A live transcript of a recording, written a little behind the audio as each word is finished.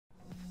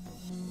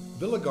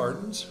Villa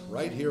Gardens,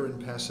 right here in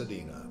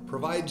Pasadena,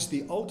 provides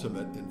the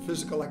ultimate in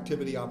physical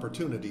activity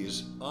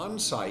opportunities on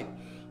site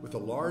with a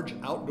large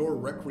outdoor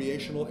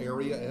recreational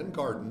area and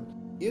garden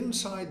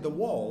inside the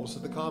walls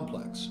of the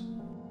complex.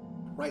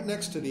 Right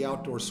next to the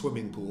outdoor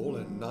swimming pool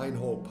and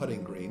 9-hole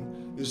putting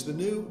green is the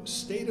new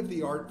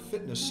state-of-the-art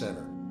fitness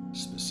center,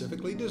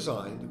 specifically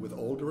designed with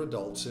older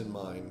adults in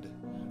mind.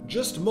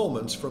 Just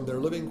moments from their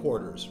living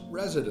quarters,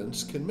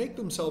 residents can make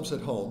themselves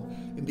at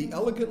home in the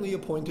elegantly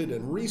appointed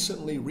and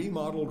recently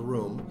remodeled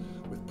room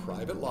with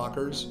private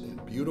lockers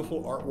and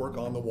beautiful artwork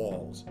on the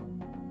walls.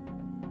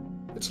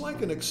 It's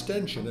like an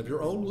extension of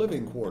your own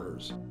living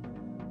quarters.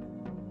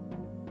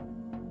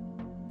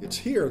 It's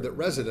here that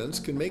residents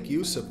can make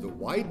use of the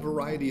wide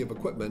variety of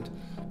equipment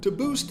to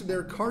boost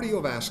their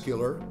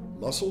cardiovascular,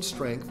 muscle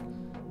strength,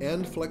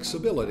 and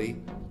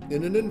flexibility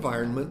in an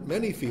environment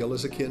many feel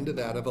is akin to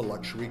that of a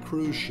luxury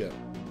cruise ship.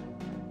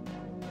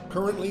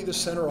 Currently, the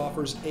center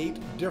offers 8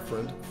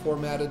 different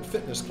formatted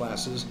fitness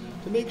classes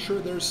to make sure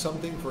there's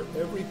something for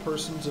every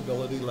person's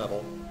ability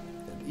level,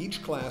 and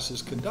each class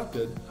is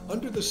conducted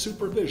under the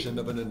supervision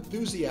of an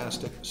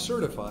enthusiastic,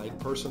 certified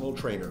personal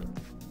trainer.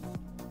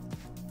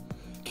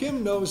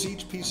 Kim knows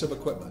each piece of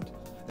equipment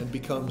and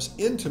becomes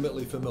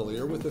intimately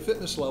familiar with the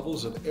fitness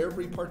levels of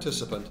every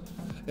participant,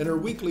 and her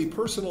weekly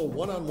personal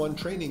one-on-one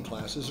training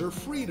classes are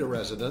free to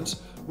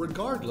residents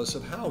regardless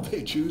of how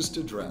they choose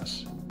to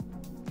dress.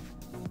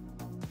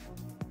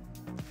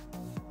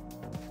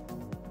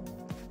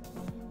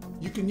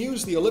 You can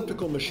use the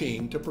elliptical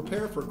machine to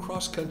prepare for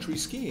cross-country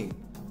skiing.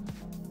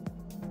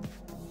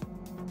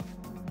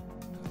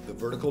 The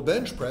vertical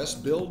bench press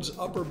builds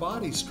upper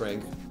body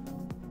strength,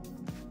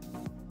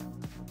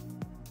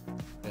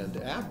 and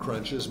ab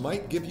crunches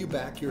might give you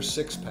back your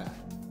six-pack.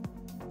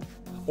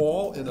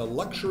 All in a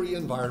luxury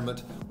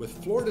environment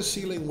with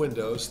floor-to-ceiling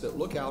windows that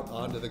look out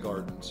onto the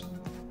gardens.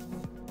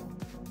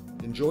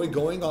 Enjoy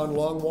going on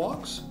long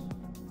walks?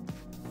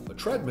 A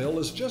treadmill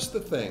is just the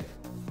thing.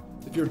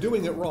 If you're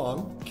doing it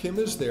wrong, Kim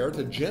is there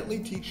to gently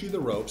teach you the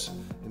ropes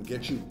and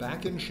get you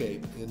back in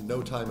shape in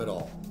no time at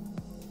all.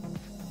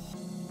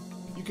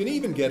 You can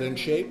even get in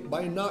shape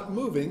by not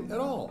moving at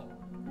all.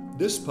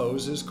 This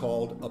pose is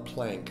called a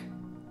plank.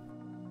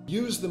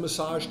 Use the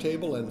massage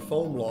table and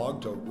foam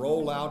log to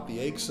roll out the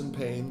aches and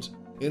pains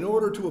in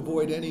order to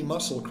avoid any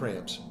muscle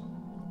cramps.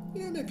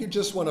 And if you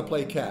just want to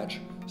play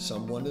catch,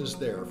 someone is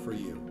there for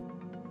you.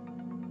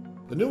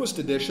 The newest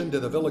addition to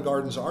the Villa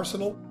Gardens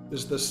arsenal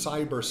is the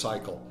Cyber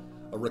Cycle,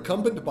 a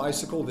recumbent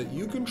bicycle that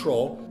you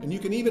control, and you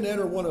can even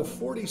enter one of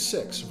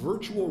 46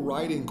 virtual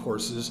riding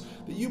courses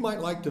that you might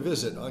like to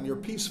visit on your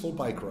peaceful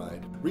bike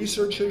ride.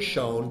 Research has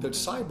shown that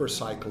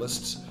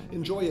cybercyclists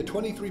enjoy a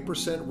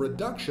 23%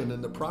 reduction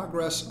in the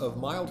progress of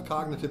mild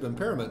cognitive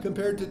impairment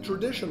compared to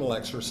traditional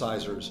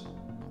exercisers,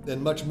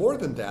 and much more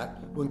than that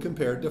when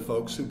compared to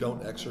folks who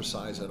don't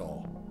exercise at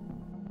all.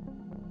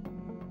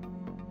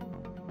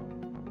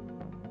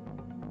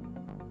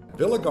 At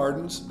Villa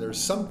Gardens, there's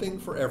something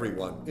for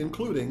everyone,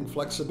 including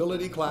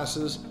flexibility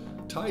classes,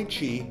 Tai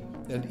Chi,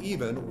 and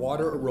even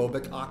water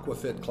aerobic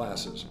aquafit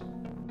classes.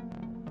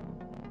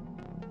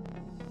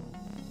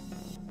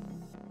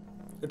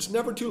 It's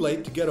never too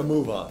late to get a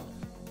move on,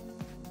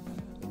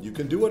 and you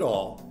can do it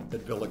all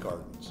at Villa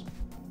Gardens.